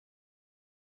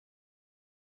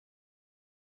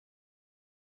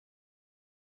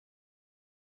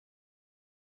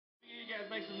guys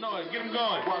make some noise. Get them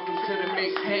going. Welcome to the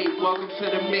mixtape. Welcome to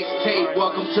the mixtape.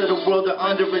 Welcome to the world of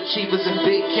underachievers and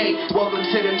big cake. Welcome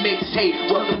to the mixtape.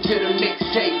 Welcome to the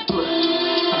mixtape.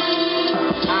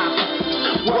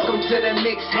 Welcome to the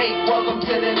mixtape. Welcome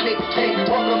to the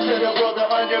mixtape. Welcome to the world of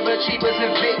underachievers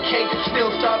and big cake.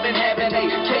 Still starving, having a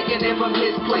taking it from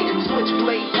his plate.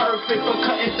 Switchblade perfect for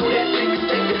cutting through that thick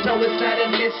steak. No, it's not a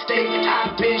mistake.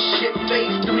 I've been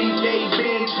shit-faced, 3-day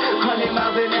binge. 100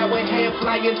 miles an hour, hair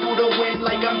flying through the wind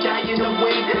like I'm dying to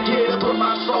win. Here to put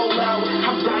my soul out,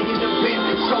 I'm dying to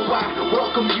bend. So I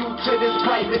welcome you to this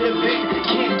private event.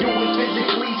 Can't do it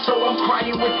physically, so I'm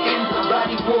crying within.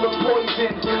 Body full of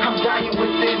poison, I'm dying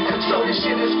within. So this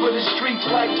shit is for the streets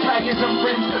like tigers and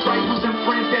rims. Rivals and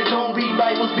friends that don't read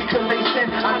Bibles because they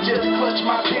sin. I just clutch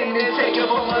my pen and take it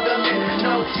from other men.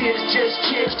 No tears, just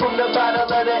cheers from the bottle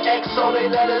of the XO.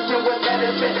 They let us in with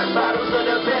medicine. Bottles of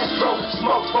the best roll.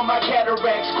 Smoke from my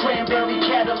cataracts. Cranberry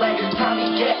Cadillac.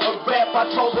 Tommy get a rap. I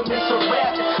told him it's a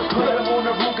rap. Put him on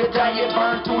a Ruger diet.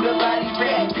 Burn through the body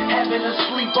bag. Having a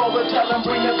sleepover. Tell him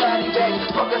bring the body back.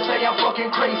 Fucker say I'm fucking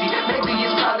crazy. Maybe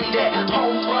it's probably that.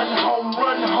 Home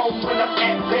run when I'm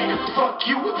at that. Fuck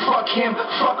you, fuck him,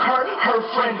 fuck her, her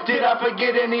friend. Did I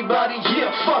forget anybody?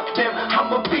 Yeah, fuck them.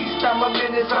 I'm a beast, I'm a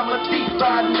menace, I'm a thief.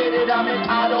 I admit it, I'm an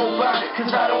Autobot,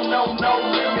 cause I don't know no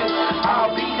limits.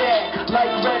 I'll be that,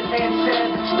 like Redman said.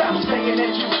 Stop saying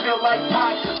that you feel like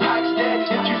Pac. Pac's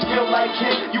dead. If you feel like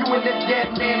him, you in the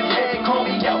dead man's head. Call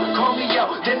me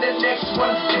out, then the next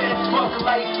one's dead. Fuck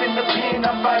life in the pen,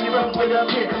 I'm firing with a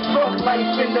pin. Fuck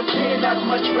life in the pen, I'd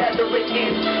much rather it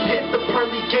end. Hit the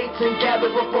pearly gates and gather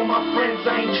up all my friends.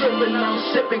 I ain't tripping, I'm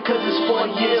sipping cause it's 4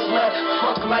 years left.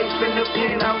 Fuck life in the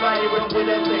pen, I'm firing with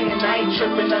a pen. I ain't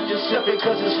tripping, I'm just sipping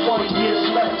cause it's 4 years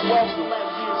left.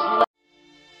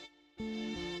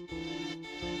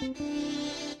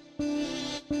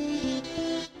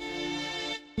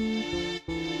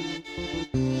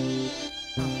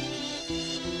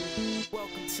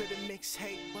 Welcome to the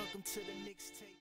mixtape. Welcome to the mix.